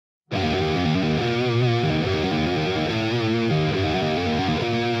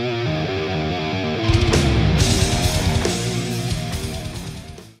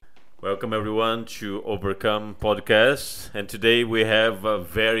welcome everyone to Overcome Podcast. And today we have a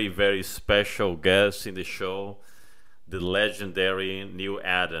very, very special guest in the show, the legendary Neil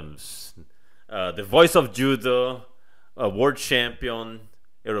Adams, the voice of judo, a world champion,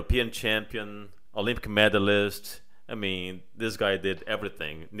 European champion, Olympic medalist. I mean, this guy did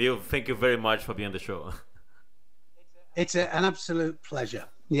everything. Neil, thank you very much for being on the show. It's an absolute pleasure.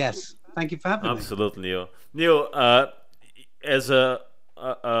 Yes. Thank you for having me. Absolutely, Neil. Neil, as a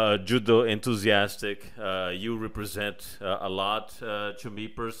judo enthusiastic, you represent a lot to me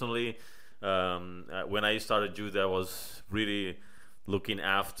personally. When I started judo, I was really looking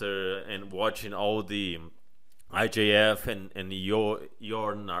after and watching all the IJF and your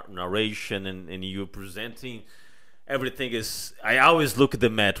narration and you presenting everything is. I always look at the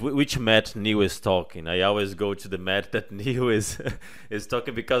mat. Which mat Neil is talking? I always go to the mat that Neil is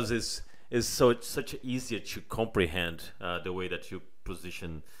talking because it's such easier to comprehend the way that you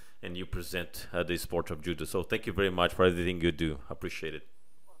position and you present the sport of judo. So thank you very much for everything you do. Appreciate it.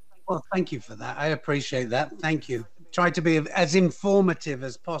 Well, thank you for that. I appreciate that. Thank you. Try to be as informative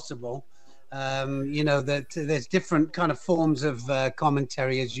as possible. That there's different kind of forms of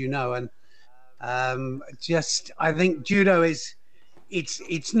commentary, as you know, and I think judo is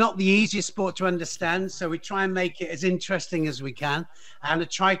it's not the easiest sport to understand, so we try and make it as interesting as we can, and I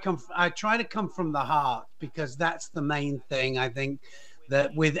try to come from the heart, because that's the main thing. I think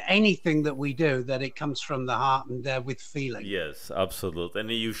that with anything that we do, that it comes from the heart and with feeling. Yes, absolutely, and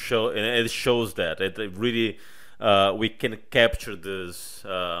it shows that it really we can capture this,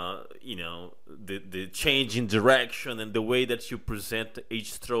 the change in direction and the way that you present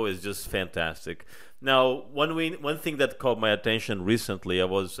each throw is just fantastic. Now, one thing that caught my attention recently, I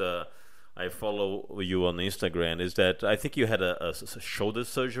follow you on Instagram, is that I think you had a shoulder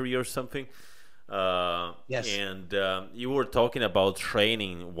surgery or something. Yes. And you were talking about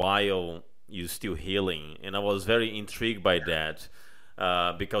training while you still healing, and I was very intrigued by that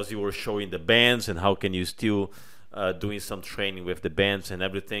because you were showing the bands and how can you still doing some training with the bands and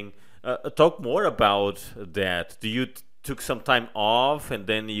everything. Talk more about that. Do you took some time off and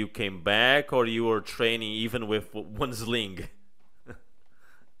then you came back, or you were training even with one sling?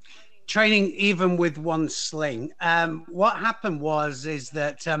 Training even with one sling. What happened is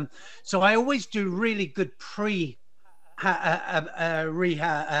that so I always do really good prehab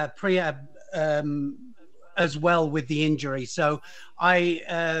as well with the injury. So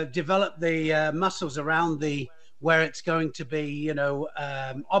I developed the muscles around the where it's going to be,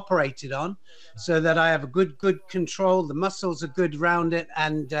 operated on, so that I have a good control. The muscles are good around it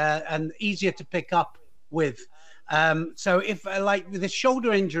and easier to pick up with. So if like with the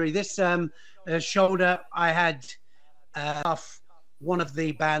shoulder injury, this shoulder, I had off one of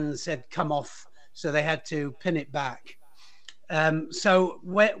the bands had come off, so they had to pin it back. So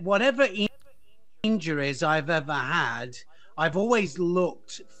whatever injuries I've ever had, I've always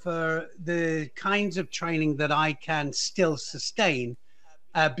looked for the kinds of training that I can still sustain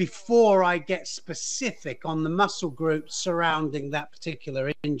before I get specific on the muscle groups surrounding that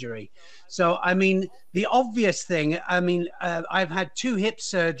particular injury. So, I mean, the obvious thing, I've had 2 hip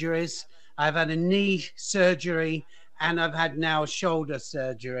surgeries, I've had a knee surgery, and I've had now shoulder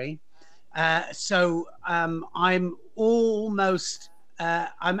surgery. So I'm almost,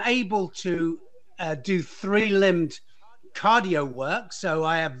 I'm able to do 3-limbed cardio work. So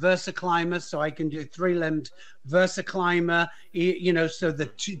I have VersaClimber, so I can do 3-limbed VersaClimber, so the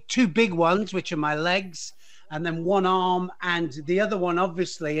two big ones, which are my legs, and then one arm, and the other one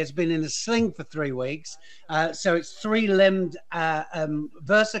obviously has been in a sling for 3 weeks. So it's 3-limbed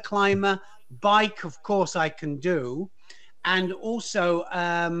VersaClimber. Bike, of course, I can do. And also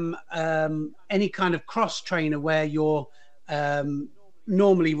any kind of cross trainer where you're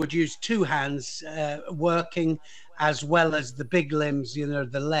normally would use 2 hands working, as well as the big limbs,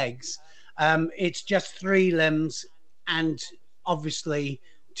 the legs. It's just 3 limbs, and obviously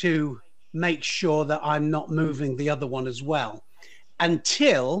to make sure that I'm not moving the other one as well,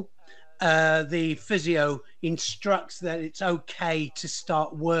 until the physio instructs that it's okay to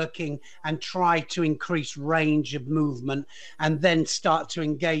start working and try to increase range of movement, and then start to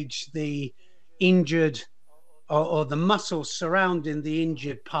engage the injured or the muscles surrounding the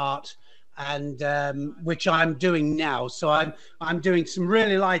injured part, and which I'm doing now. So I'm doing some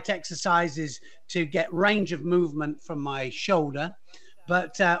really light exercises to get range of movement from my shoulder.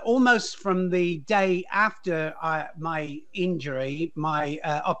 But almost from the day after my injury, my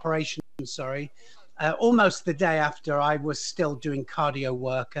operation, almost the day after, I was still doing cardio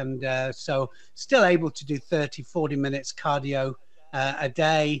work, and so still able to do 30-40 minutes cardio a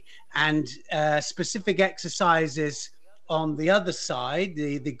day, and specific exercises on the other side,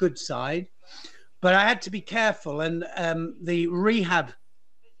 the good side, but I had to be careful. And the rehab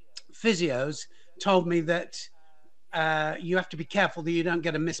physios told me that you have to be careful that you don't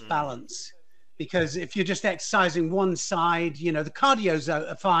get a misbalance. Because if you're just exercising one side, you know, the cardios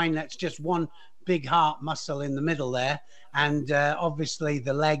are fine. That's just one big heart muscle in the middle there. And obviously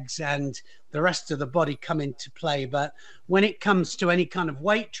the legs and the rest of the body come into play. But when it comes to any kind of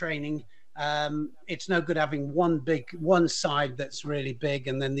weight training, it's no good having one side that's really big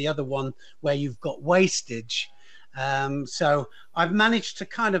and then the other one where you've got wastage. So I've managed to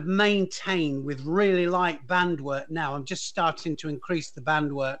kind of maintain with really light band work now. I'm just starting to increase the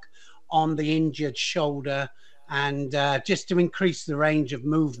band work on the injured shoulder and just to increase the range of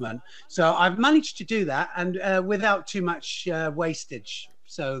movement. So I've managed to do that and without too much wastage.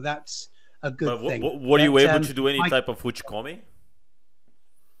 So that's a good thing. Were you able to do any type of uchikomi?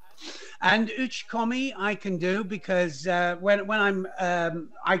 And uchikomi I can do because when I'm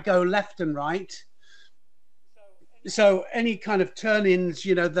I go left and right. So any kind of turn-ins,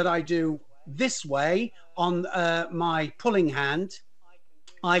 you know, that I do this way on my pulling hand,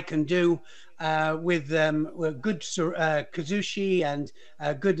 I can do with good kazushi and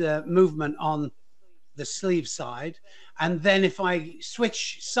good movement on the sleeve side. And then if I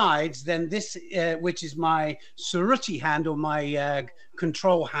switch sides, then this, which is my suruti hand or my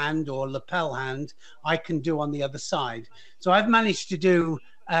control hand or lapel hand, I can do on the other side. So I've managed to do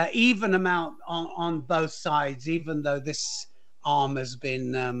even amount on both sides, even though this arm has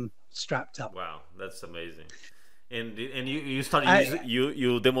been strapped up. Wow, that's amazing. And you start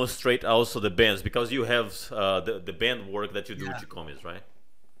you demonstrate also the bands because you have the band work that you do with uchikomis, right?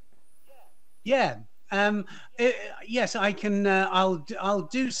 Yeah. Yes, I can. I'll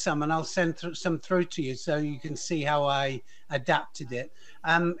do some, and I'll send some through to you so you can see how I adapted it.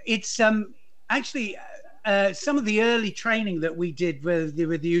 It's actually some of the early training that we did with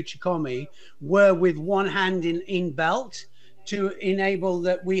the uchikomi were with one hand in belt to enable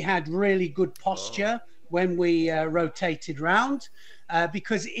that we had really good posture when we rotated round,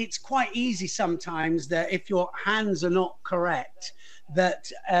 because it's quite easy sometimes that if your hands are not correct,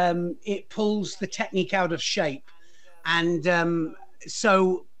 that it pulls the technique out of shape. And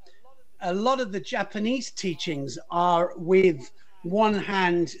so a lot of the Japanese teachings are with one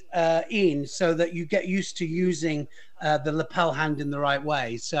hand in so that you get used to using the lapel hand in the right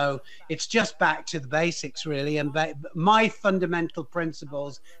way. So it's just back to the basics really, and my fundamental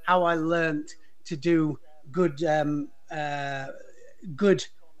principles, how I learned to do good good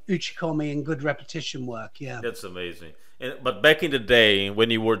uchikomi and good repetition work. Yeah, that's amazing. But back in the day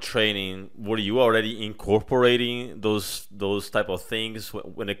when you were training, were you already incorporating those type of things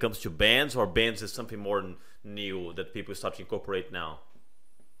when it comes to bands, or bands is something more new that people start to incorporate now?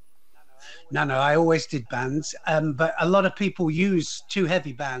 No, I always did bands, but a lot of people use too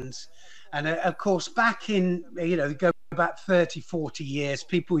heavy bands. And of course, back in, you know, go back 30, 40 years,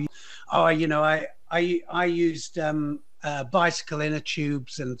 people, I used bicycle inner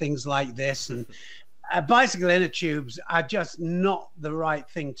tubes and things like this. And bicycle inner tubes are just not the right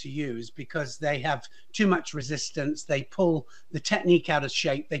thing to use because they have too much resistance. They pull the technique out of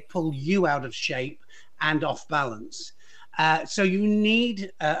shape. They pull you out of shape and off balance. So you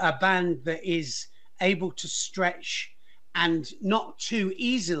need a band that is able to stretch and not too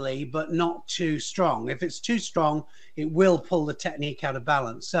easily, but not too strong. If it's too strong, it will pull the technique out of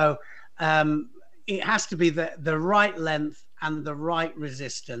balance. So it has to be the right length and the right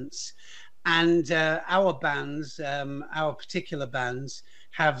resistance. And our bands, our particular bands,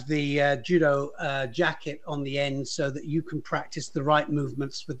 have the judo jacket on the end so that you can practice the right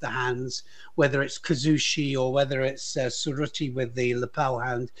movements with the hands, whether it's kazushi or whether it's suruti with the lapel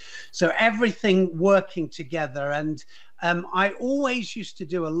hand. So everything working together. And I always used to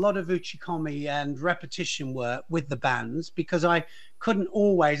do a lot of uchikomi and repetition work with the bands because I didn't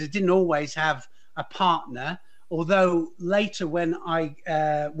always have a partner. Although later when I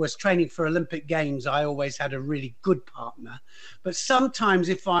was training for Olympic Games, I always had a really good partner. But sometimes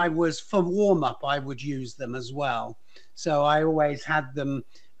if I was for warm-up, I would use them as well. So I always had them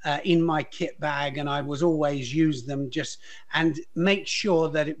in my kit bag, and I was always use them and make sure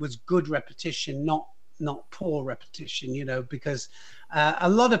that it was good repetition, not poor repetition, you know, because a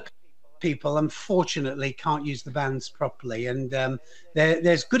lot of people unfortunately can't use the bands properly, and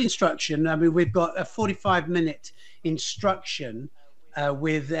there's good instruction. I mean, we've got a 45-minute instruction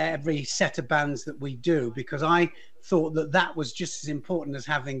with every set of bands that we do, because I thought that was just as important as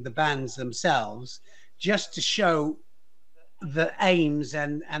having the bands themselves, just to show the aims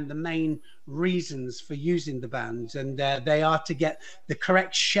and the main reasons for using the bands, and they are to get the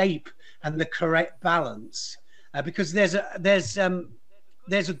correct shape and the correct balance. because there's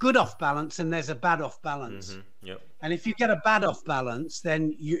a good off balance and there's a bad off balance. Yep. And if you get a bad off balance,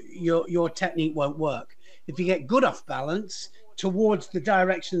 then your technique won't work. If you get good off balance towards the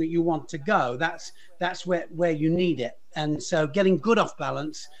direction that you want to go, that's where you need it. And so getting good off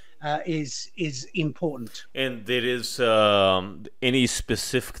balance is important. And there is any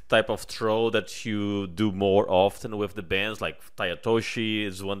specific type of throw that you do more often with the bands, like Tayatoshi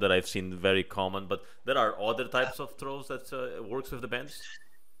is one that I've seen very common, but there are other types of throws that works with the bands.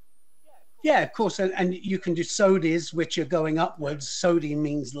 Yeah, of course, and you can do sodis, which are going upwards. Sodi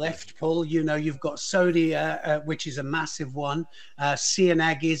means left pull. You know, you've got sodi, which is a massive one.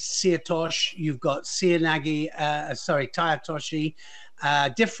 Seonagis, Seotosh. You've got Tayatoshi.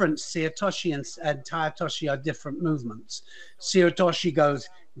 Different Seotoshi and Tayatoshi are different movements. Seotoshi goes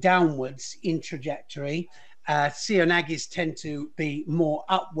downwards in trajectory. Seonagis tend to be more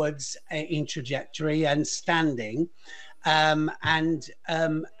upwards in trajectory and standing. And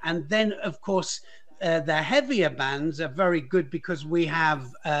then, of course, the heavier bands are very good because we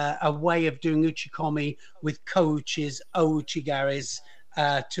have a way of doing uchikomi with ko-uchis, o-uchigaris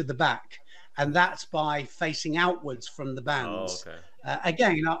to the back. And that's by facing outwards from the bands. Oh, okay.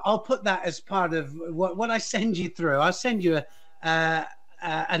 Again, I'll put that as part of what I send you through. I'll send you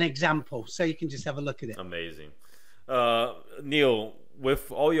an example so you can just have a look at it. Amazing. Neil,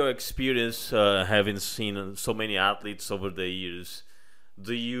 with all your experience having seen so many athletes over the years,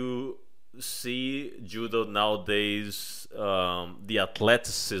 do you see judo nowadays, the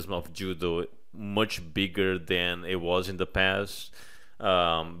athleticism of judo much bigger than it was in the past?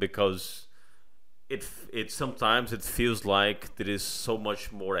 Because it sometimes it feels like there is so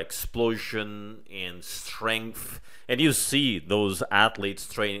much more explosion and strength, and you see those athletes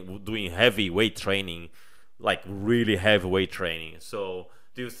training, doing heavy weight training, like really heavy weight training. So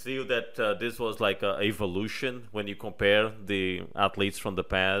do you feel that this was like a evolution when you compare the athletes from the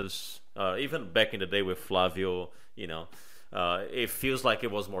past, even back in the day with Flavio? It feels like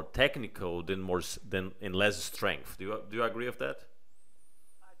it was more technical than in less strength. Do you agree with that?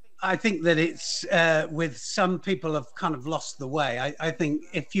 I think that it's with some people have kind of lost the way. I think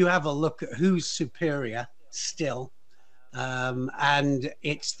if you have a look at who's superior still, and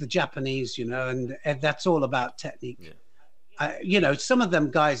it's the Japanese, and that's all about technique. Yeah. Some of them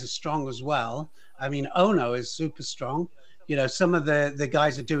guys are strong as well. I mean, Ono is super strong. Some of the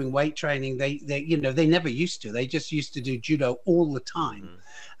guys are doing weight training. They never used to. They just used to do judo all the time.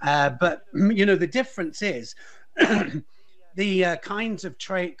 But the difference is the kind of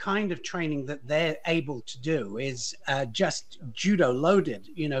training that they're able to do is just judo loaded.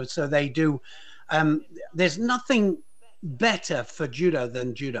 So they do. There's nothing better for judo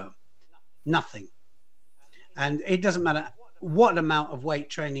than judo. Nothing. And it doesn't matter what amount of weight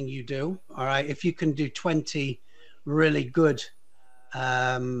training you do. All right. If you can do 20 really good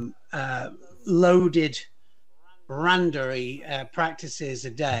loaded randori practices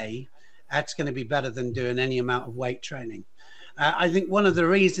a day, that's going to be better than doing any amount of weight training. I think one of the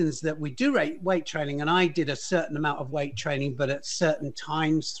reasons that we do weight training, and I did a certain amount of weight training, but at certain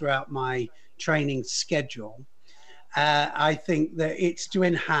times throughout my training schedule, I think that it's to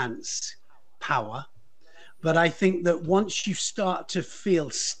enhance power. But I think that once you start to feel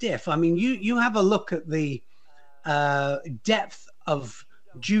stiff, I mean, you have a look at the depth of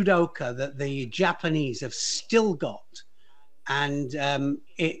judoka that the Japanese have still got. And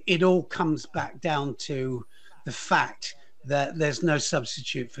it all comes back down to the fact that there's no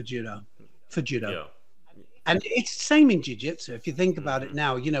substitute for judo. Yeah. And it's the same in jiu-jitsu. If you think about it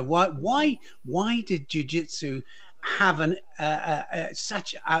now, why did jiu-jitsu have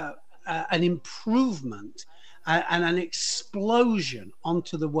such an improvement and an explosion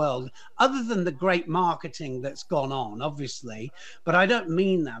onto the world, other than the great marketing that's gone on, obviously? But I don't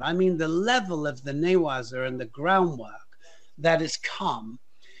mean that. I mean the level of the newaza and the groundwork that has come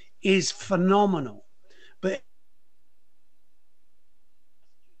is phenomenal. But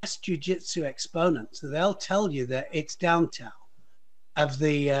jiu-jitsu exponents, they'll tell you that it's downtown of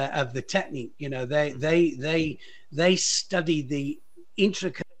the technique. They study the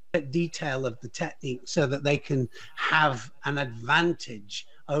intricate detail of the technique so that they can have an advantage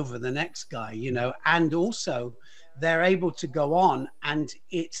over the next guy, and also they're able to go on, and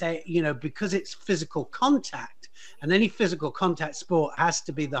it's because it's physical contact, and any physical contact sport has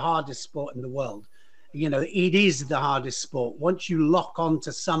to be the hardest sport in the world. It is the hardest sport. Once you lock on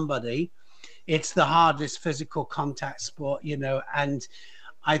to somebody, it's the hardest physical contact sport, and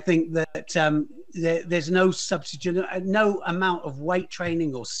I think that there's no substitute. No amount of weight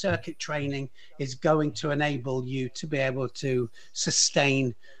training or circuit training is going to enable you to be able to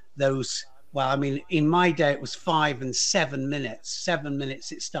sustain those well, I mean, in my day, it was 5 and 7 minutes. 7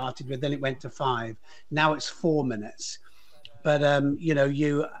 minutes it started with, then it went to 5. Now it's 4 minutes. But you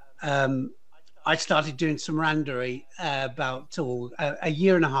know, um, I started doing some randery about a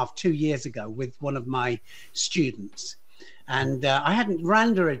year and a half, 2 years ago with one of my students. And I hadn't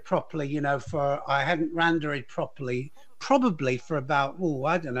randeried properly, you know, I hadn't randeried properly probably for about, oh,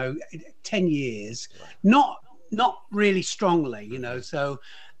 I don't know, 10 years. Right. Not really strongly, you know. Mm-hmm. So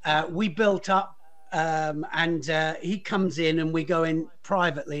we built up, and he comes in and we go in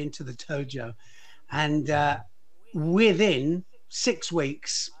privately into the dojo. And within 6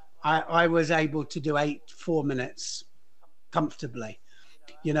 weeks, I was able to do 8 4 minutes comfortably.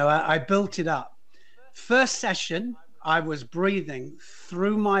 You know, I built it up. First session, I was breathing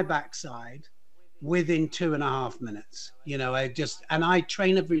through my backside within 2.5 minutes. You know, and I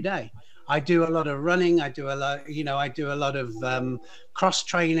train every day. I do a lot of running. I do a lot, you know, I do a lot of cross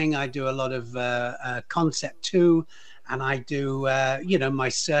training. I do a lot of concept two, and I do, you know, my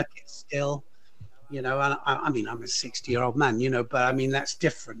circuit still. You know, and I mean, I'm a 60-year-old man, you know, but I mean, that's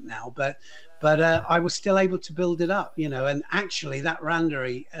different now. But I was still able to build it up, you know, and actually that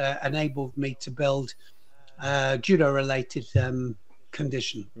randery enabled me to build judo-related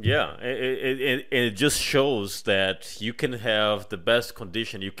condition. Yeah, it just shows that you can have the best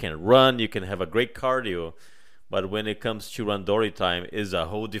condition. You can run, you can have a great cardio, but when it comes to randori time, is a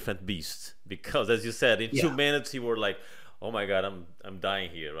whole different beast. Because as you said, in two Yeah, minutes you were like, "Oh my God, I'm dying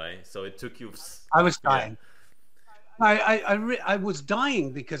here," right? So it took you, I was yeah, dying. I was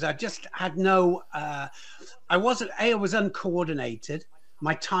dying because I just had no. I wasn't. I was uncoordinated.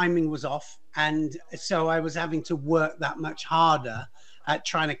 My timing was off, and so I was having to work that much harder at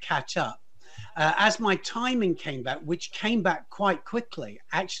trying to catch up. As my timing came back, which came back quite quickly,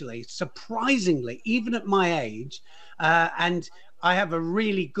 actually, surprisingly, even at my age, and I have a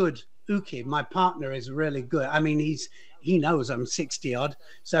really good uke. My partner is really good. I mean, he knows I'm 60 odd,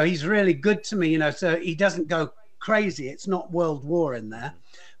 so he's really good to me, you know. So he doesn't go crazy. It's not World War in there,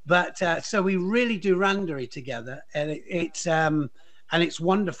 but so we really do randery together, and it's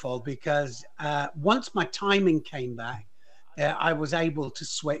wonderful because once my timing came back, I was able to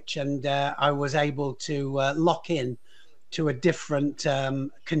switch, and I was able to lock in to a different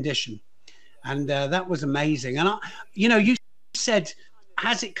condition, and that was amazing. And you know, you said,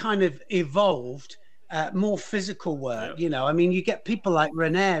 has it kind of evolved? More physical work, yeah. you know. I mean, you get people like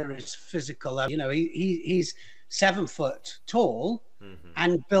Renier is physical. You know, he's 7 foot tall Hmm.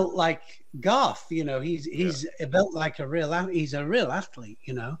 and built like Garth. You know, Yeah. he's built like he's a real athlete.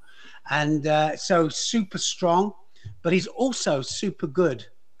 You know, and so super strong, but he's also super good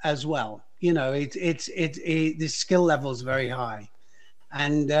as well. You know, the skill level is very high,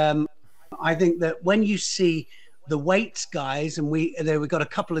 and I think that when you see the weights guys, and we've got a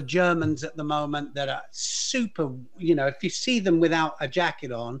couple of Germans at the moment that are super. You know, if you see them without a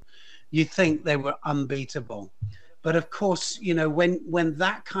jacket on, you think they were unbeatable. But of course, you know, when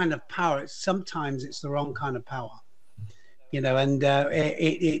that kind of power, sometimes it's the wrong kind of power. You know, and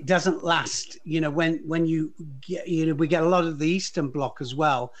it doesn't last. You know, when you get, you know, we get a lot of the Eastern Bloc as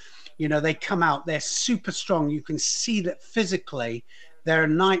well. You know, they come out, they're super strong. You can see that physically they're a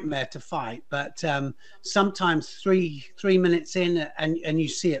nightmare to fight. But sometimes three minutes in, and you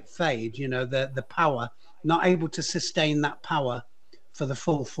see it fade. You know, the power, not able to sustain that power for the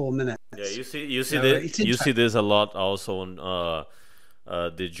full 4 minutes. Yeah, you see So that it's you see interesting. this a lot also on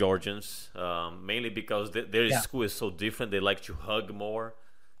the Georgians, mainly because their Yeah, school is so different. They like to hug more,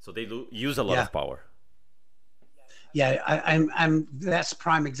 so they do use a lot yeah. of power. Yeah, I'm that's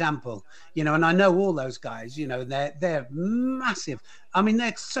prime example, you know, and I know all those guys, you know, they're massive. I mean,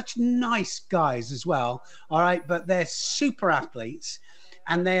 they're such nice guys as well. All right, but they're super athletes,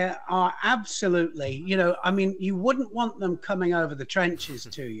 and they are absolutely, you know, I mean, you wouldn't want them coming over the trenches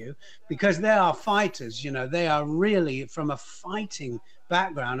to you because they are fighters, you know, they are really from a fighting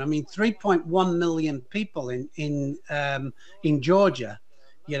background. I mean, 3.1 million people in Georgia,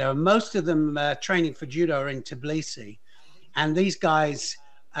 you know, most of them training for judo are in Tbilisi, and these guys,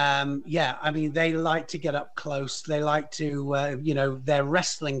 yeah, I mean, they like to get up close. They like to, you know, their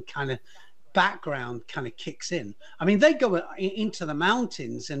wrestling kind of background kind of kicks in. I mean, they go into the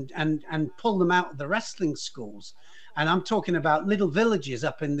mountains and pull them out of the wrestling schools, and I'm talking about little villages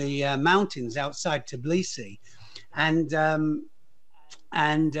up in the mountains outside Tbilisi, and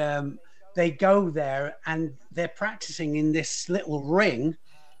and they go there and they're practicing in this little ring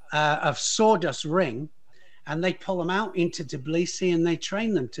of sawdust ring, and they pull them out into Tbilisi and they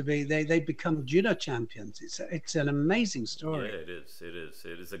train them to be they become judo champions. It's an amazing Yeah, story. it is. It is.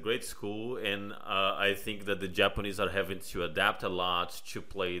 It is a great school, and I think that the Japanese are having to adapt a lot to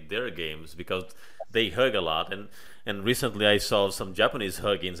play their games because they hug a lot. And recently I saw some Japanese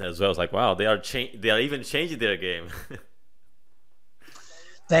huggings as well. I was like, wow, they are even changing their game.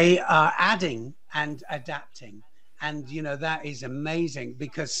 They are adding and adapting. And, that is amazing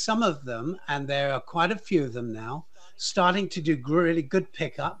because some of them, and there are quite a few of them now, starting to do really good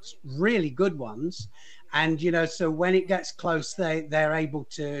pickups, really good ones. And, so when it gets close, they're able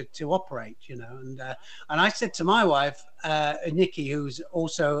to operate, and I said to my wife, Nikki, who's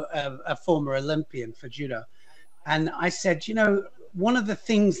also a former Olympian for judo, and I said, one of the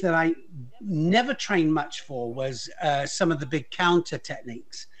things that I never trained much for was some of the big counter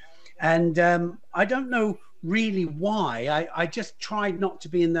techniques. And I don't know really why. I just tried not to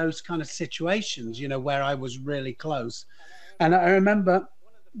be in those kind of situations, where I was really close. And I remember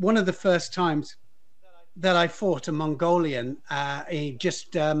one of the first times that I fought a Mongolian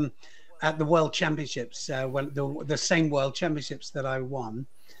just at the World Championships, when the same World Championships that I won.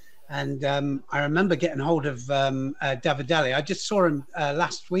 And I remember getting hold of Davidali. I just saw him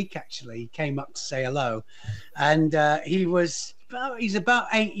last week, actually. He came up to say hello. And he's about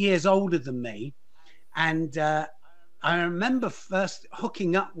 8 years older than me. And I remember first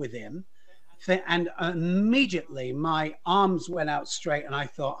hooking up with him. And immediately my arms went out straight. And I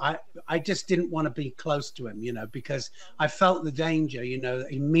thought, I just didn't want to be close to him, because I felt the danger,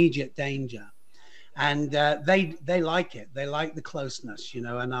 immediate danger. And they like it. They like the closeness,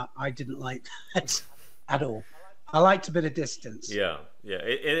 and I didn't like that at all. I liked a bit of distance. Yeah, yeah.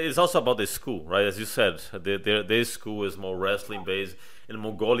 It's also about the school, right? As you said, their school is more wrestling based, and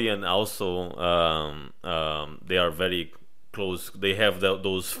Mongolian also they are very close. They have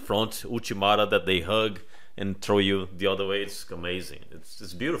those front uchimata that they hug and throw you the other way. It's amazing.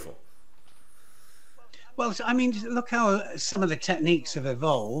 It's beautiful. Well, I mean, look how some of the techniques have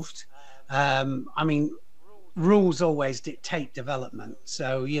evolved. I mean, rules always dictate development.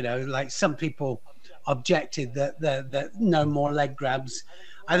 So, like some people objected that no more leg grabs.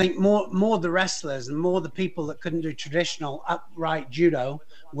 I think more the wrestlers and more the people that couldn't do traditional upright judo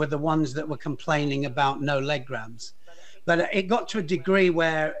were the ones that were complaining about no leg grabs. But it got to a degree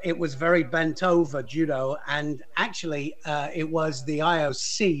where it was very bent over judo. And actually, it was the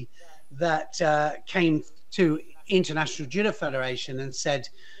IOC that came to International Judo Federation and said,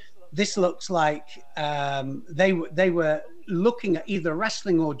 this looks like they were looking at either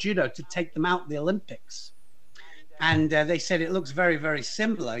wrestling or judo to take them out of the Olympics. And they said it looks very, very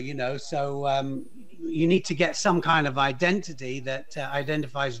similar, so you need to get some kind of identity that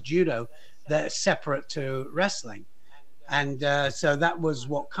identifies judo that's separate to wrestling. And so that was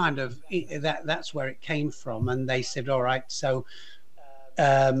what kind of, that's where it came from. And they said, all right, so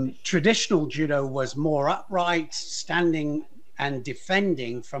traditional judo was more upright, standing and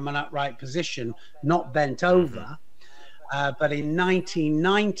defending from an upright position, not bent over. But in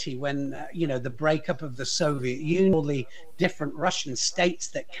 1990, when, the breakup of the Soviet Union, all the different Russian states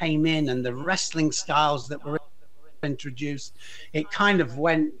that came in and the wrestling styles that were introduced, it kind of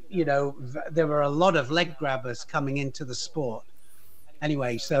went, there were a lot of leg grabbers coming into the sport.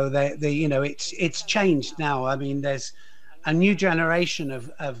 Anyway, so it's changed now. I mean, there's a new generation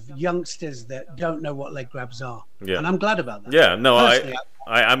of youngsters that don't know what leg grabs are. Yeah. And I'm glad about that. Yeah, no,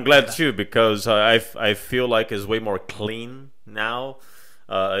 I'm glad too, because I feel like it's way more clean now.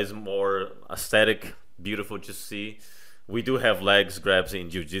 It's more aesthetic, beautiful to see. We do have legs grabs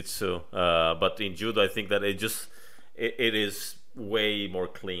in jiu-jitsu, but in judo I think that it is way more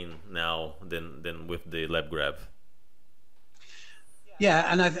clean now than with the leg grab.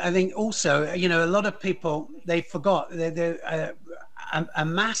 Yeah, and I think also, a lot of people, they forgot a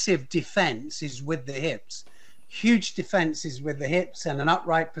massive defense is with the hips. Huge defense is with the hips and an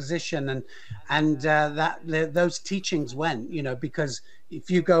upright position, and those teachings went, because if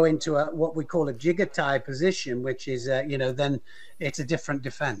you go into what we call a jigatai position, which is then it's a different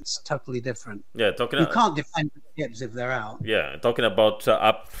defense, totally different. Yeah, you can't defend hips if they're out. Yeah, talking about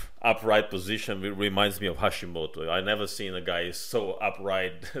upright position reminds me of Hashimoto. I never seen a guy so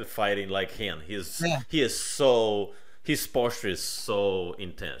upright fighting like him. His posture is so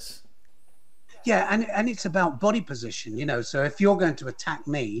intense. Yeah, and it's about body position, so if you're going to attack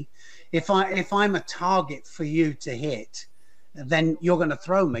me, if I'm a target for you to hit, then you're going to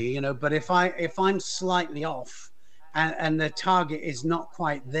throw me, but if I'm slightly off and the target is not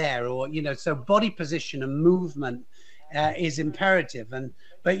quite there, or so body position and movement is imperative.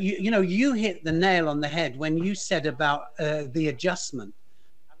 But you hit the nail on the head when you said about the adjustment.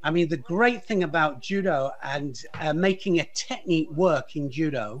 I mean, the great thing about judo and making a technique work in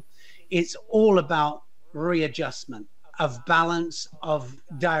judo, it's all about readjustment of balance, of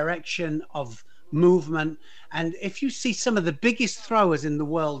direction, of movement. And if you see some of the biggest throwers in the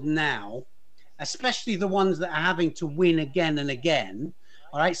world now, especially the ones that are having to win again and again,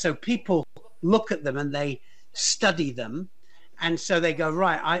 all right, so people look at them and they study them, and so they go,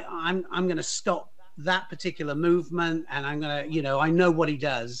 right, I'm going to stop that particular movement, and I'm going to, I know what he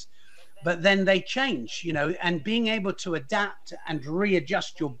does, but then they change, and being able to adapt and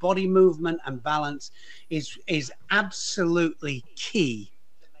readjust your body movement and balance is absolutely key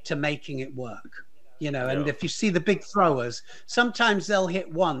to making it work. And if you see the big throwers, sometimes they'll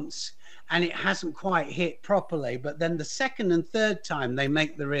hit once and it hasn't quite hit properly, but then the second and third time they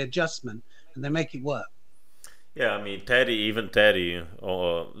make the readjustment and they make it work. Yeah, I mean Teddy,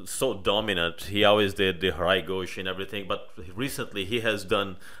 so dominant. He always did the Harai Goshi and everything, but recently he has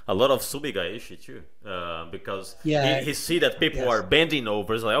done a lot of Sumigaishi too, because he see that people are bending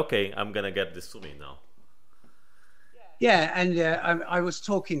over. It's like, okay, I'm gonna get the Sumi now. Yeah, and I was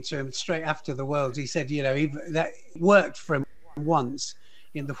talking to him straight after the Worlds. He said, that worked for him once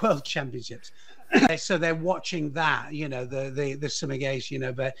in the World Championships. So they're watching that, the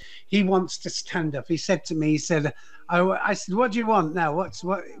Sumigaishi, but he wants to stand up. He said to me, he said, I said, what do you want now?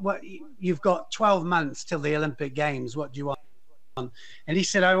 What you've got 12 months till the Olympic Games. What do you want? And he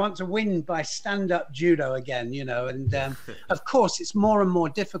said, I want to win by stand-up judo again, and of course it's more and more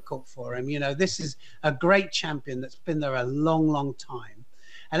difficult for him. This is a great champion that's been there a long, long time,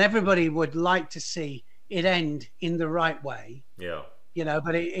 and everybody would like to see it end in the right way. Yeah.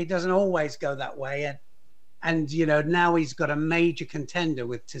 But it doesn't always go that way. And now he's got a major contender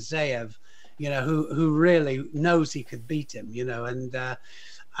with Tazeyev, who really knows he could beat him,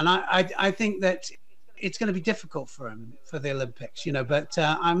 and I think that it's going to be difficult for him for the Olympics, but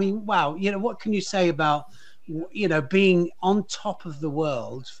I mean, wow, what can you say about, being on top of the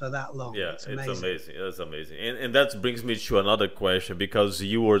world for that long? Yeah, it's amazing. That's amazing. And that brings me to another question, because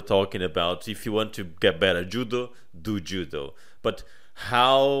you were talking about, if you want to get better judo, do judo. But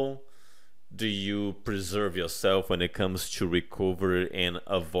how do you preserve yourself when it comes to recovery and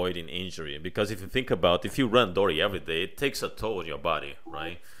avoiding injury? Because if you think about, if you run Dory every day, it takes a toll on your body,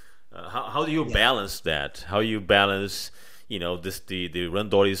 right? How do you balance that? How you balance, the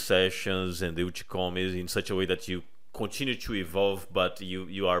randori sessions and the uchikomis in such a way that you continue to evolve, but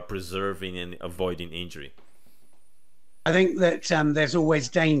you are preserving and avoiding injury? I think that there's always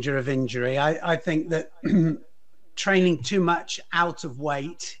danger of injury. I think that training too much out of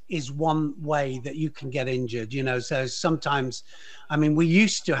weight is one way that you can get injured. So sometimes, I mean, we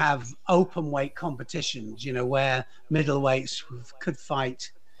used to have open weight competitions, where middleweights could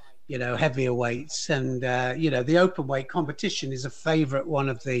fight heavier weights, and the open weight competition is a favorite one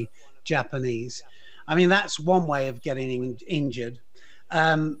of the Japanese. I mean, that's one way of getting injured.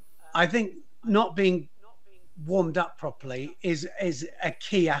 I think not being warmed up properly is a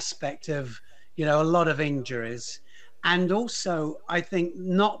key aspect of a lot of injuries. And also I think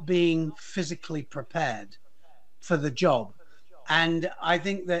not being physically prepared for the job. And I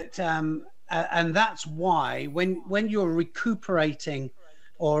think that and that's why when you're recuperating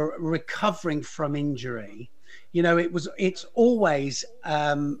or recovering from injury, it's always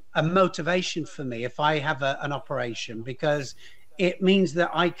a motivation for me if I have an operation, because it means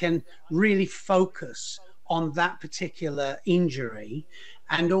that I can really focus on that particular injury.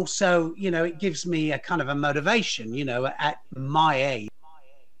 And also, it gives me a kind of a motivation, at my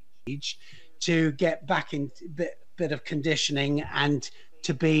age, to get back in bit of conditioning and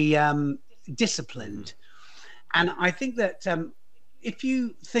to be disciplined. And I think that if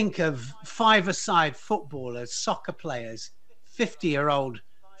you think of five-a-side footballers, soccer players, 50-year-old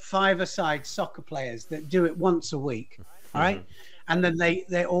five-a-side soccer players that do it once a week, all right? And then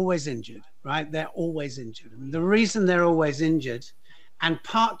they're always injured, right? They're always injured. And the reason they're always injured, and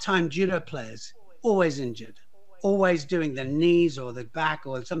part-time judo players, always injured, always doing their knees or the back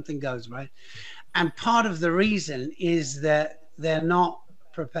or something goes, right? And part of the reason is that they're not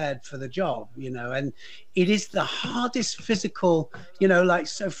prepared for the job, and it is the hardest physical,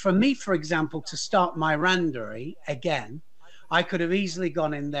 so for me, for example, to start my randori again, I could have easily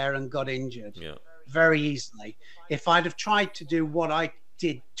gone in there and got injured very easily. If I'd have tried to do what I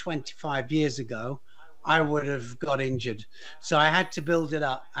did 25 years ago, I would have got injured. So I had to build it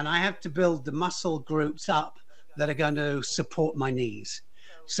up, and I have to build the muscle groups up that are going to support my knees.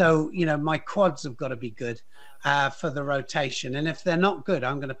 So, my quads have got to be good for the rotation. And if they're not good,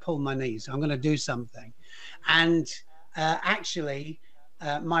 I'm going to pull my knees. I'm going to do something. And actually,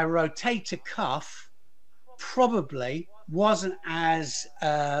 my rotator cuff probably wasn't as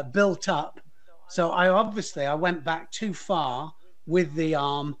built up. So I went back too far with the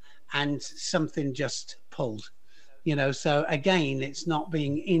arm, and something just pulled. So again, it's not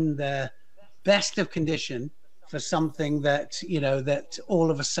being in the best of condition for something that that all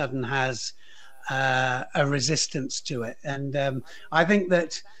of a sudden has a resistance to it. And I think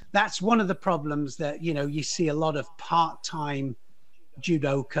that that's one of the problems that you see a lot of part-time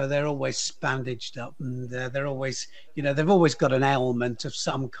judoka. They're always bandaged up, and they're always they've always got an ailment of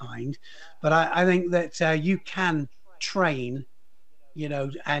some kind. But I think that you can train,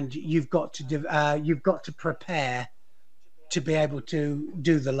 and you've got to prepare to be able to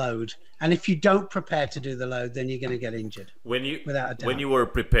do the load. And if you don't prepare to do the load, then you're going to get injured. Without a doubt. When you were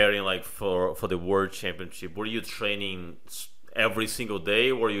preparing like for the world championship, were you training every single day,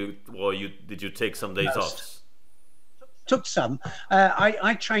 or did you take some days off? Took some.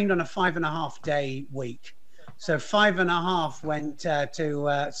 I trained on a 5.5 day week. So 5.5 went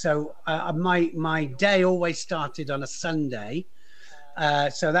my day always started on a Sunday.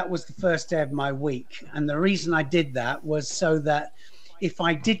 So that was the first day of my week. And the reason I did that was so that if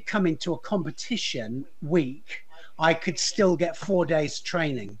I did come into a competition week, I could still get 4 days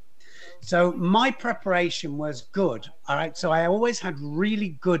training. So my preparation was good. All right. So I always had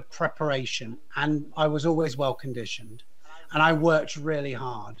really good preparation, and I was always well conditioned, and I worked really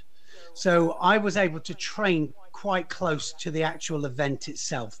hard. So I was able to train quite close to the actual event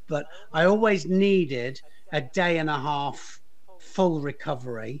itself, but I always needed a day and a half full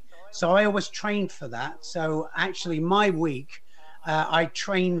recovery. So I always trained for that. So actually my week, I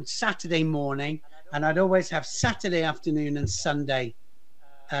trained Saturday morning, and I'd always have Saturday afternoon and Sunday,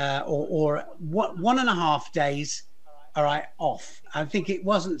 or 1.5 days, all right, off. I think it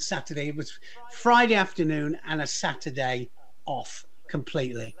wasn't Saturday, it was Friday afternoon and a Saturday off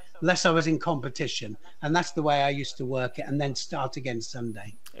completely, unless I was in competition. And that's the way I used to work it, and then start again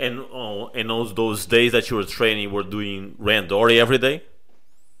Sunday. And those days that you were training, were doing randori every day?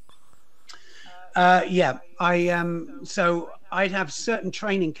 Yeah, so I'd have certain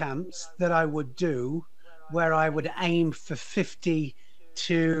training camps that I would do where I would aim for 50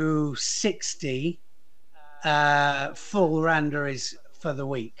 to 60 full randoris for the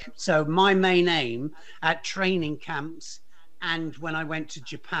week. So my main aim at training camps, and when I went to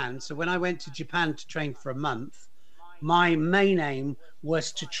Japan, so when I went to Japan to train for a month, my main aim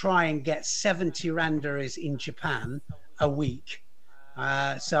was to try and get 70 randoris in Japan a week.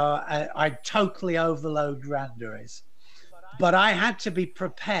 So I totally overload randoris. But I had to be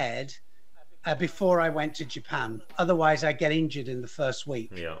prepared before I went to Japan. Otherwise, I get injured in the first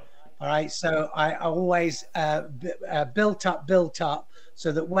week. Yeah. All right. So I always built up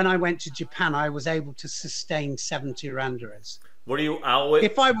so that when I went to Japan, I was able to sustain 70 randoris. Were you always...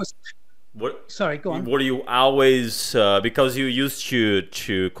 If I was... Sorry, go on. Were you always... because you used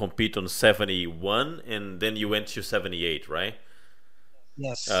to compete on 71, and then you went to 78, right?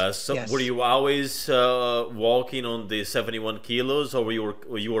 Yes. Yes. Were you always walking on the 71 kilos, or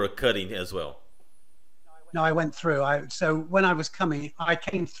you were cutting as well? No, I went through. So when I was coming, I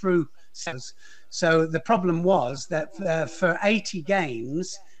came through. So the problem was that for 80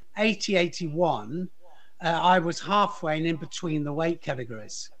 games, 80, 81, I was halfway and in between the weight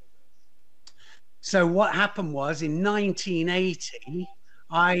categories. So what happened was in 1980,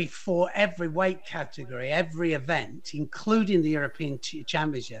 I fought every weight category, every event, including the European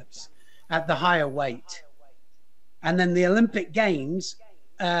Championships, at the higher weight. And then the Olympic Games,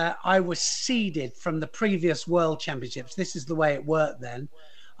 I was seeded from the previous World Championships. This is the way it worked then.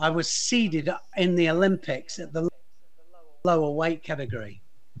 I was seeded in the Olympics at the lower weight category.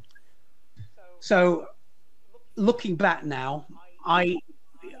 So looking back now, I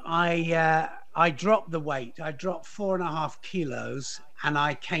dropped the weight. I dropped 4.5 kilos, and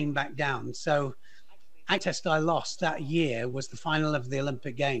I came back down. So the test I lost that year was the final of the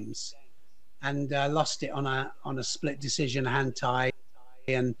Olympic Games, and I lost it on a split decision hand tie,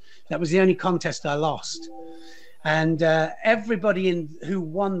 and that was the only contest I lost. And everybody who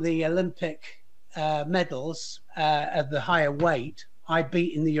won the Olympic medals at the higher weight, I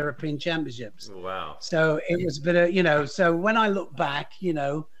beat in the European Championships. Wow. So it was a bit of, so when I look back,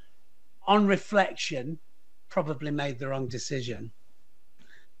 on reflection, probably made the wrong decision.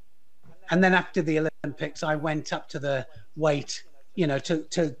 And then after the Olympics, I went up to the weight, to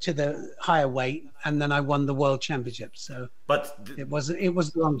the higher weight, and then I won the World Championships. So, but it was the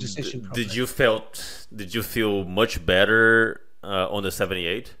wrong decision. Probably. Did you feel much better on the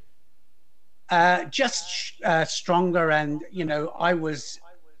 78? Just stronger, and I was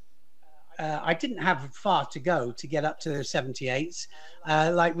I didn't have far to go to get up to the 78s.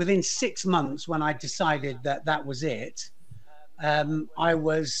 Like within 6 months, when I decided that that was it, I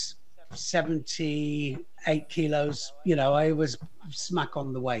was 78 kilos. You know, I was smack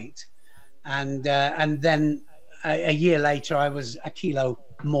on the weight, and then a year later, I was a kilo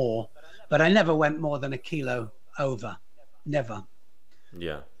more, but I never went more than a kilo over, never.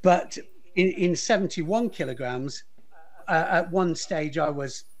 Yeah. But in 71 kilograms, at one stage, I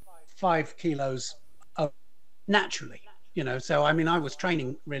was 5 kilos naturally, you know. So I mean, I was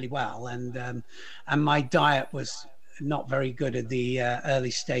training really well, and my diet was not very good at the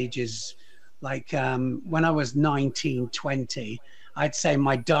early stages. Like when I was 19, 20, I'd say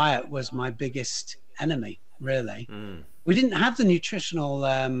my diet was my biggest enemy, really. Mm. We didn't have the nutritional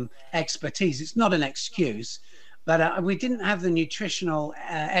expertise. It's not an excuse, but we didn't have the nutritional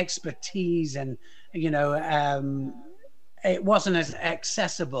expertise, and you know, it wasn't as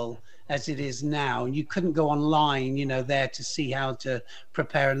accessible as it is now. And you couldn't go online, you know, there to see how to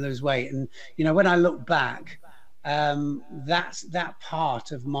prepare and lose weight. And you know, when I look back, that's that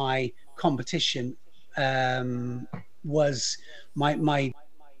part of my competition was my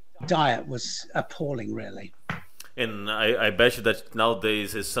diet was appalling, really. And I bet you that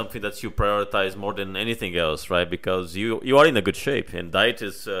nowadays is something that you prioritize more than anything else, right? Because you are in a good shape, and diet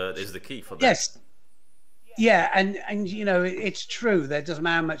is the key for that. Yes. Yeah, and you know, it's true that it doesn't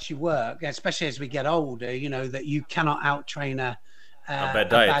matter how much you work, especially as we get older, you know, that you cannot out train A bad a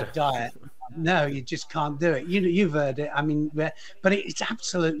diet. bad diet. No, you just can't do it. You've heard it. I mean, but it's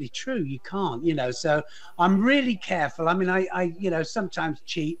absolutely true. You can't, you know. So I'm really careful. I mean, I you know, sometimes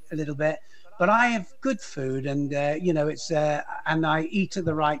cheat a little bit, but I have good food, and you know, it's and I eat at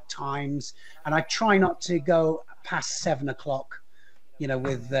the right times, and I try not to go past 7 o'clock, you know,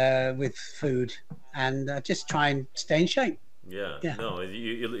 with food, and just try and stay in shape. Yeah, Yeah. no,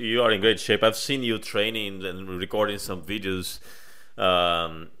 you are in great shape. I've seen you training and recording some videos,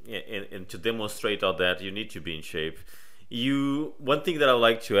 and to demonstrate all that, you need to be in shape. One thing that I would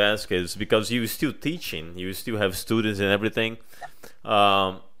like to ask is, because you still teaching, you still have students and everything.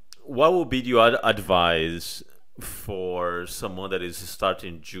 What would be your advice for someone that is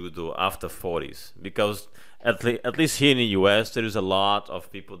starting judo after 40s? Because at least here in the US, there is a lot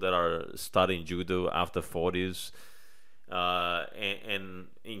of people that are starting judo after 40s, and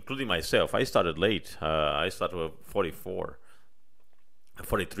including myself. I started late. I started at 44,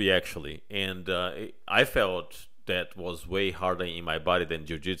 43 actually, and I felt that was way harder in my body than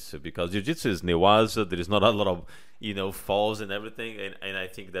jiu-jitsu, because jiu-jitsu is newaza. There is not a lot of falls and everything, and I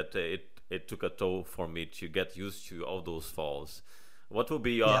think that it took a toll for me to get used to all those falls. What would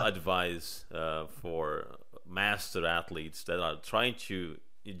be your Yeah. advice for master athletes that are trying to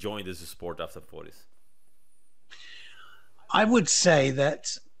join this sport after 40s? I would say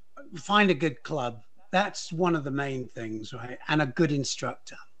that find a good club. That's one of the main things, right? And a good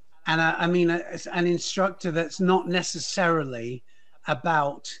instructor. And I mean, an instructor that's not necessarily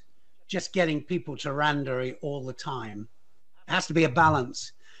about just getting people to randori all the time. It has to be a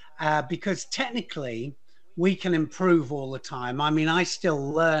balance, because technically we can improve all the time. I mean, I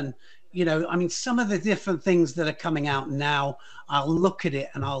still learn, you know, I mean, some of the different things that are coming out now, I'll look at it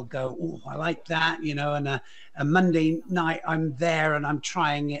and I'll go, oh, I like that, you know, and a Monday night I'm there and I'm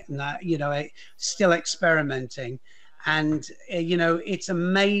trying it, and, you know, still experimenting. And, you know, it's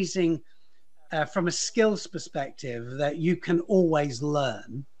amazing from a skills perspective that you can always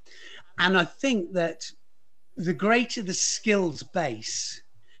learn. And I think that the greater the skills base,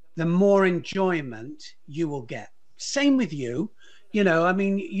 the more enjoyment you will get. Same with you. You know, I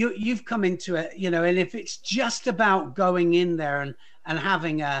mean, you've come into it, you know, and if it's just about going in there and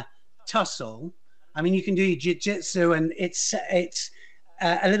having a tussle, I mean, you can do your jiu-jitsu, and it's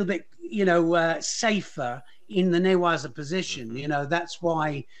a little bit, you know, safer in the newaza position. You know, that's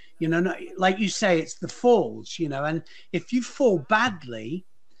why, you know, like you say, it's the falls, you know, and if you fall badly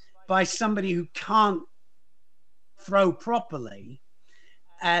by somebody who can't throw properly,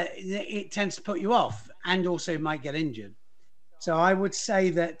 it tends to put you off, and also might get injured. So I would say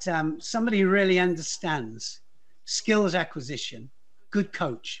that somebody who really understands skills acquisition, good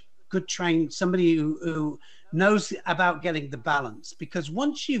coach, good train, somebody who knows about getting the balance. Because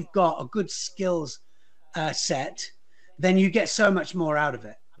once you've got a good skills set, then you get so much more out of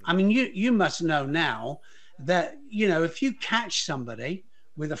it. I mean, you must know now that, you know, if you catch somebody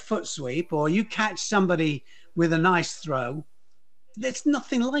with a foot sweep, or you catch somebody with a nice throw, there's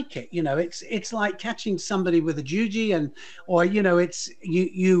nothing like it. You know, it's like catching somebody with a juji, and or you know, it's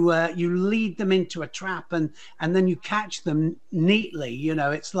you lead them into a trap, and then you catch them neatly. You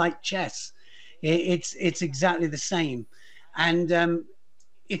know, it's like chess. It's exactly the same. And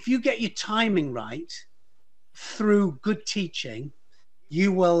if you get your timing right through good teaching,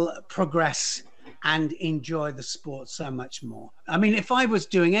 you will progress and enjoy the sport so much more. I mean, if I was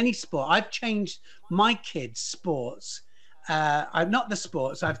doing any sport, I've changed my kids' sports. I'm not the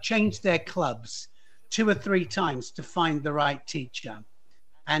sports. I've changed their clubs 2 or 3 times to find the right teacher.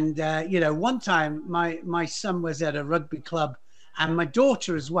 And one time my son was at a rugby club, and my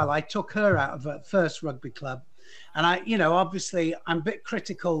daughter as well. I took her out of her first rugby club, and obviously I'm a bit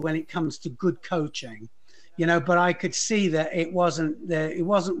critical when it comes to good coaching, but I could see that it wasn't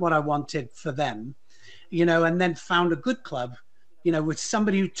what I wanted for them, and then found a good club, with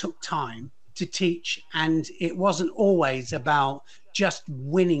somebody who took time to teach, and it wasn't always about just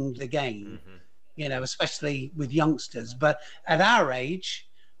winning the game, especially with youngsters. But at our age,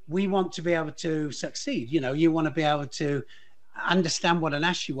 we want to be able to succeed. You want to be able to understand what an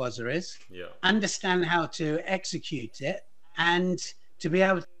ashiwaza is, understand how to execute it, and to be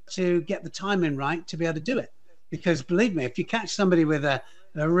able to get the timing right to be able to do it. Because believe me, if you catch somebody with a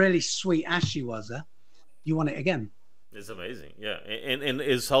really sweet ashiwaza, you want it again. It's amazing, yeah, and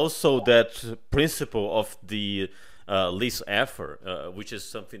it's also that principle of the least effort, which is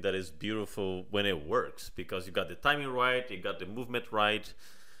something that is beautiful when it works, because you got the timing right, you got the movement right,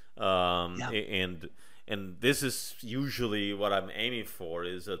 and this is usually what I'm aiming for,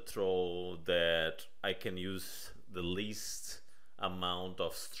 is a throw that I can use the least amount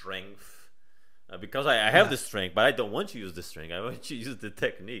of strength, because I have the strength, but I don't want to use the strength. I want to use the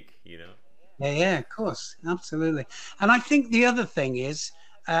technique. Yeah, of course, absolutely. And I think the other thing is,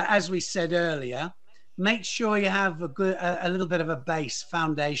 as we said earlier, make sure you have a little bit of a base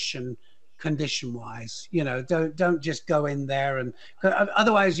foundation, condition wise. Don't just go in there, and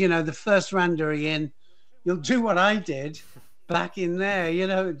otherwise, the first round are in, you'll do what I did back in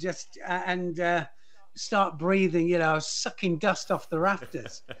there, just and start breathing, sucking dust off the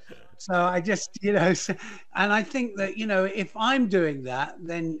rafters. So I just, and I think that, if I'm doing that,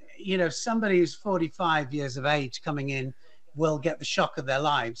 then, somebody who's 45 years of age coming in will get the shock of their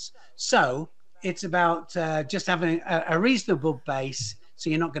lives. So it's about just having a reasonable base,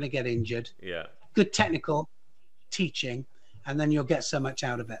 so you're not going to get injured. Yeah. Good technical teaching, and then you'll get so much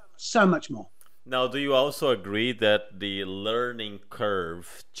out of it. So much more. Now, do you also agree that the learning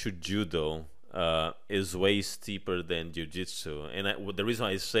curve to judo is way steeper than jiu-jitsu? And the reason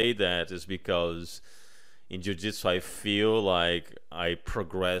I say that is because in jiu-jitsu I feel like I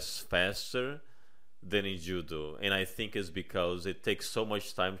progress faster than in judo, and I think it's because it takes so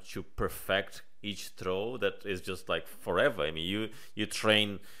much time to perfect each throw that is just like forever. I mean, you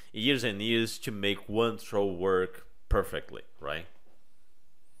train years and years to make one throw work perfectly, right?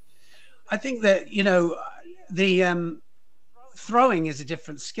 I think that the throwing is a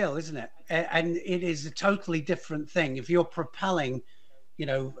different skill, isn't it? And it is a totally different thing. If you're propelling,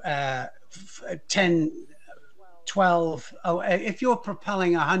 10, 12, if you're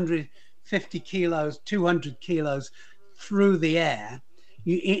propelling 150 kilos, 200 kilos through the air,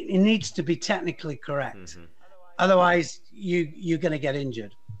 it needs to be technically correct. Otherwise, you're going to get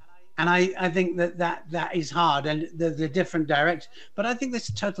injured. And I think that is hard, and the different direction. But I think this is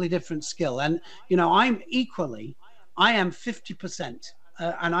a totally different skill. And, I am 50%.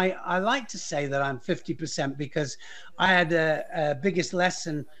 And I like to say that I'm 50% because I had a biggest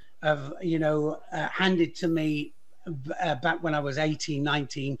lesson of, handed to me back when I was 18,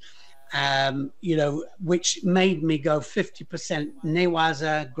 19, which made me go 50%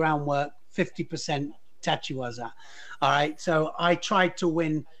 newaza, groundwork, 50% tachiwaza. All right. So I tried to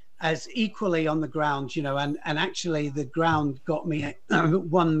win as equally on the ground, and actually the ground got me,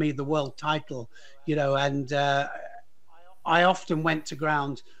 won me the world title, and I often went to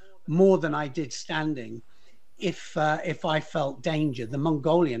ground more than I did standing if I felt danger. The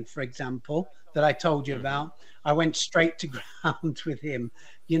Mongolian, for example, that I told you about, I went straight to ground with him,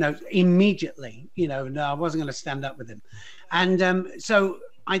 immediately. No, I wasn't going to stand up with him. And so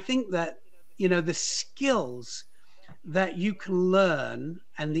I think that, the skills that you can learn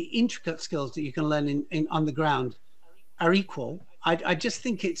and the intricate skills that you can learn on the ground are equal. I just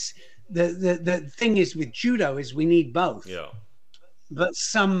think it's the thing is with judo is we need both. Yeah. But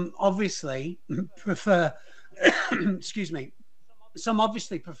some obviously prefer excuse me, some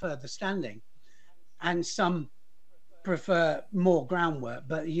obviously prefer the standing, and some prefer more groundwork.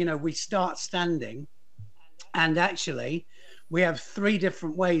 But we start standing, and actually we have 3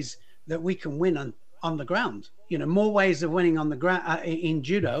 different ways that we can win on the ground. More ways of winning on the ground in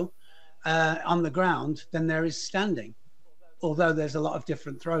judo on the ground than there is standing, although there's a lot of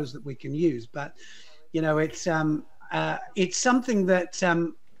different throws that we can use. But it's something that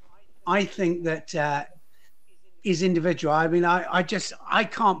I think that is individual. I mean, I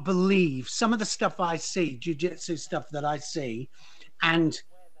can't believe some of the stuff I see, jujitsu stuff that I see, and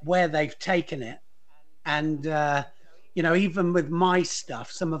where they've taken it. And even with my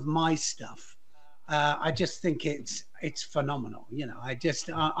stuff, some of my stuff, I just think it's phenomenal.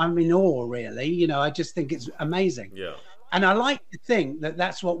 I'm in awe, really. I just think it's amazing. Yeah. And I like to think that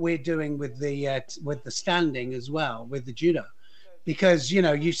that's what we're doing with the standing as well, with the judo, because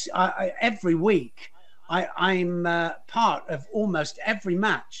every week I'm part of almost every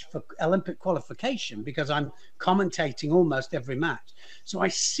match for Olympic qualification because I'm commentating almost every match. So I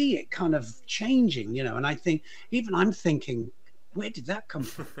see it kind of changing, and I think even I'm thinking, where did that come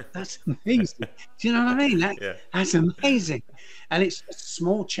from? That's amazing. Do you know what I mean? Yeah. That's amazing. And it's a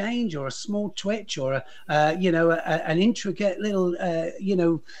small change or a small twitch or an intricate little,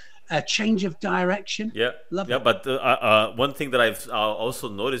 a change of direction. Yeah, Love yeah. it. But one thing that I've also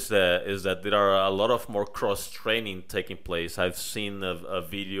noticed is that there are a lot of more cross training taking place. I've seen a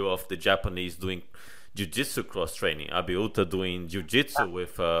video of the Japanese doing jiu-jitsu cross training. Abiuta doing jiu-jitsu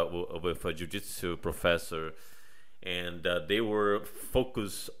with a jiu-jitsu professor, and they were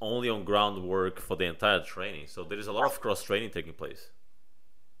focused only on groundwork for the entire training. So there is a lot of cross training taking place.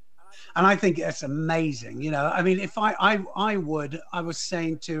 And I think that's amazing. I mean, if I was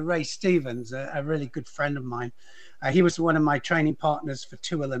saying to Ray Stevens, a really good friend of mine, he was one of my training partners for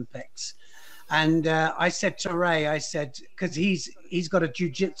 2 Olympics. And I said to Ray, I said, because he's got a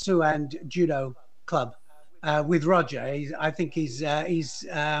jiu-jitsu and judo club with Roger. I think he's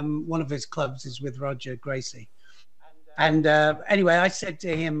one of his clubs is with Roger Gracie. And anyway, I said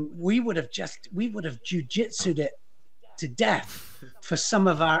to him, we would have jiu-jitsu'd it to death for some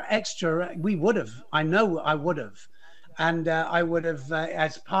of our extra. I know I would have. And I would have,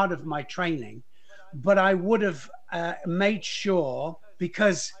 as part of my training, but I would have made sure,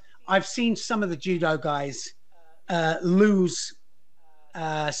 because I've seen some of the judo guys lose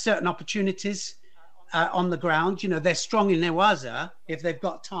certain opportunities on the ground. They're strong in newaza if they've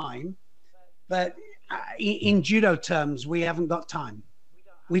got time, but in judo terms, we haven't got time.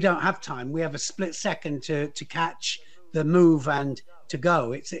 We don't have time. We have a split second to catch the move and to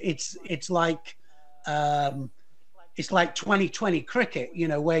go. It's like 2020 cricket,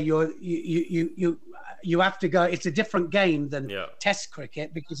 where you have to go. It's a different game than Test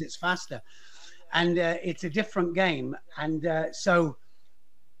cricket because it's faster, and it's a different game. And so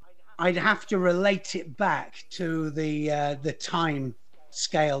I'd have to relate it back to the time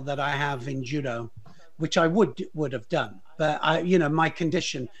scale that I have in judo, which I would have done. But my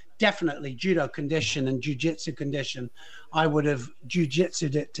condition, definitely judo condition and jiu-jitsu condition, I would have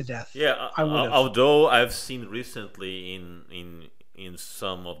jiu-jitsu'd it to death. Yeah, I would have. although I've seen recently in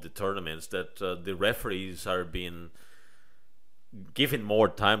some of the tournaments that the referees are being given more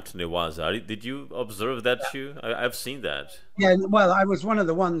time to Newaza. Did you observe that too? I've seen that. Yeah, well, I was one of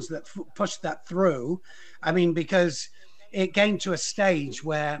the ones that pushed that through. I mean, because it came to a stage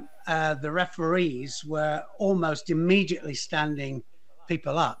where the referees were almost immediately standing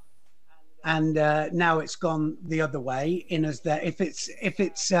people up, and now it's gone the other way. In as that if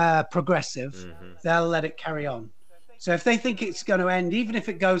it's progressive, they'll let it carry on. So if they think it's going to end, even if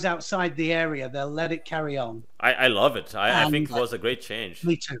it goes outside the area, they'll let it carry on. I love it. I think it was a great change.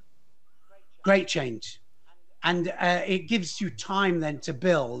 Me too. Great change. And it gives you time then to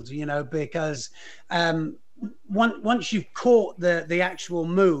build, because once you've caught the actual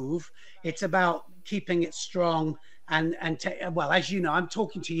move, it's about keeping it strong. Well, as you know, I'm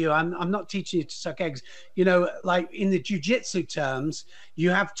talking to you. I'm not teaching you to suck eggs. Like in the jiu-jitsu terms, you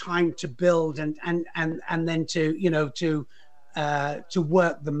have time to build and then to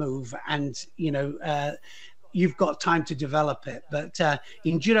work the move, and you've got time to develop it. But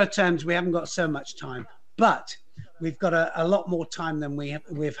in judo terms, we haven't got so much time, but we've got a lot more time than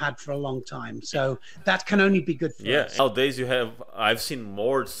we've had for a long time. So that can only be good for us. Nowadays I've seen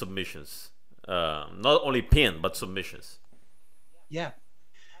more submissions. Not only pin, but submissions. Yeah.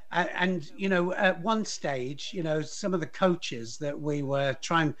 And at one stage, some of the coaches that we were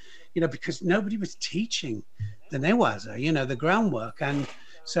trying, because nobody was teaching the newaza, the groundwork. And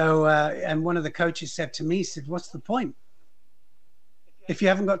so, and one of the coaches said to me, he said, what's the point if you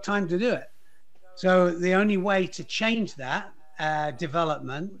haven't got time to do it? So the only way to change that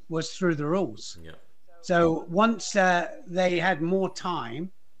development was through the rules. Yeah. So once they had more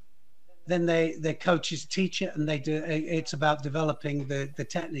time, then the coaches teach it, and they do. It's about developing the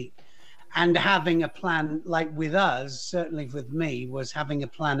technique and having a plan. Like with us, certainly with me, was having a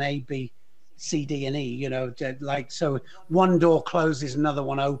plan A, B, C, D, and E. So one door closes, another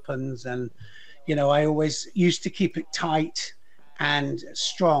one opens, and I always used to keep it tight and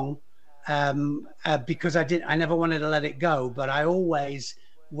strong, because I never wanted to let it go, but I always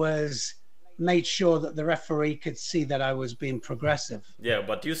was made sure that the referee could see that I was being progressive. Yeah,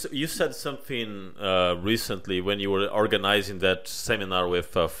 but you said something recently when you were organizing that seminar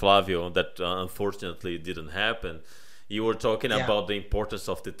with Flavio that unfortunately didn't happen. You were talking Yeah. about the importance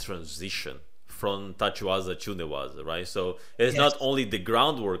of the transition from Tachiwaza to Newaza, right? So it's Yes. not only the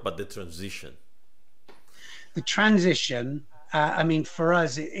groundwork, but the transition. The transition, I mean, for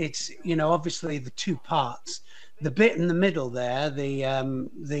us, it's, you know, obviously the two parts. The bit in the middle there,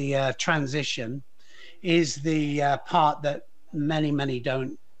 the transition, is the part that many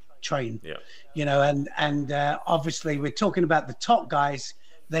don't train. Yeah. You know, and obviously we're talking about the top guys.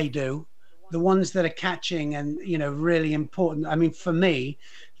 They do. The ones that are catching and, you know, really important. I mean, for me,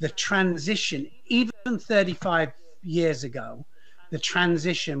 the transition, even 35 years ago, the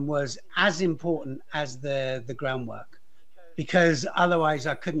transition was as important as the groundwork, because otherwise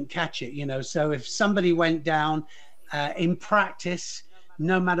I couldn't catch it, you know. So if somebody went down in practice,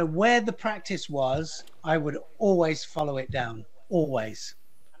 no matter where the practice was, I would always follow it down, always.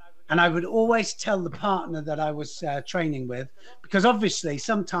 And I would always tell the partner that I was training with, because obviously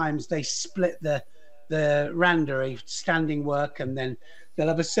sometimes they split the randori standing work, and then they'll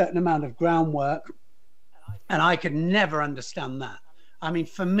have a certain amount of groundwork, and I could never understand that. I mean,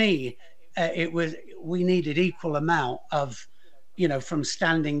 for me, we needed equal amount of, you know, from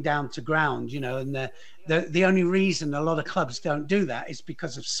standing down to ground, you know, and the only reason a lot of clubs don't do that is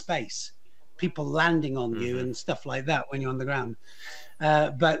because of space, people landing on you and stuff like that when you're on the ground.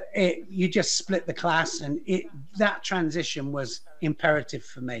 But you just split the class, and that transition was imperative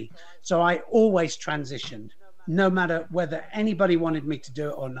for me. So I always transitioned, no matter whether anybody wanted me to do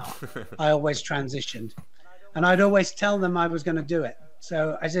it or not. I always transitioned, and I'd always tell them I was going to do it.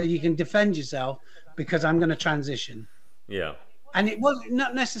 So I said, you can defend yourself because I'm going to transition. Yeah. And it was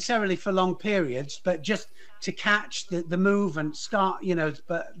not necessarily for long periods, but just to catch the move and start, you know,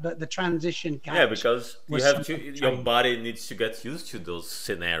 but the transition catch. Yeah, because you have to, your trained. body needs to get used to those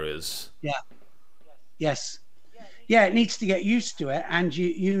scenarios. Yeah. Yes. Yeah, it needs to get used to it, and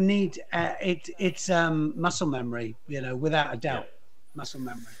you need it's muscle memory, you know, without a doubt. Yeah. Muscle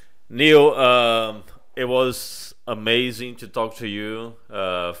memory. Neil, it was amazing to talk to you.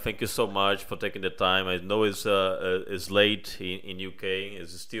 Thank you so much for taking the time. I know it's late in UK.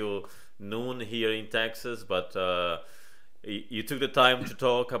 It's still noon here in Texas, but you took the time to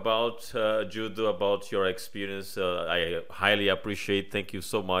talk about judo, about your experience. I highly appreciate. Thank you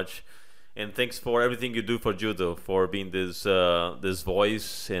so much, and thanks for everything you do for judo, for being this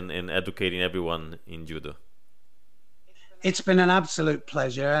voice and educating everyone in judo. It's been an absolute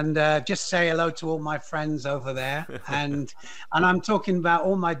pleasure, and just say hello to all my friends over there, and I'm talking about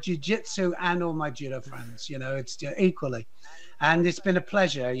all my jiu-jitsu and all my judo friends. You know, it's equally, and it's been a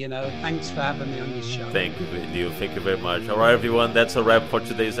pleasure. You know, thanks for having me on your show. Thank you, Neil. Thank you very much. All right, everyone, that's a wrap for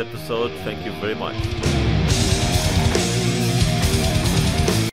today's episode. Thank you very much.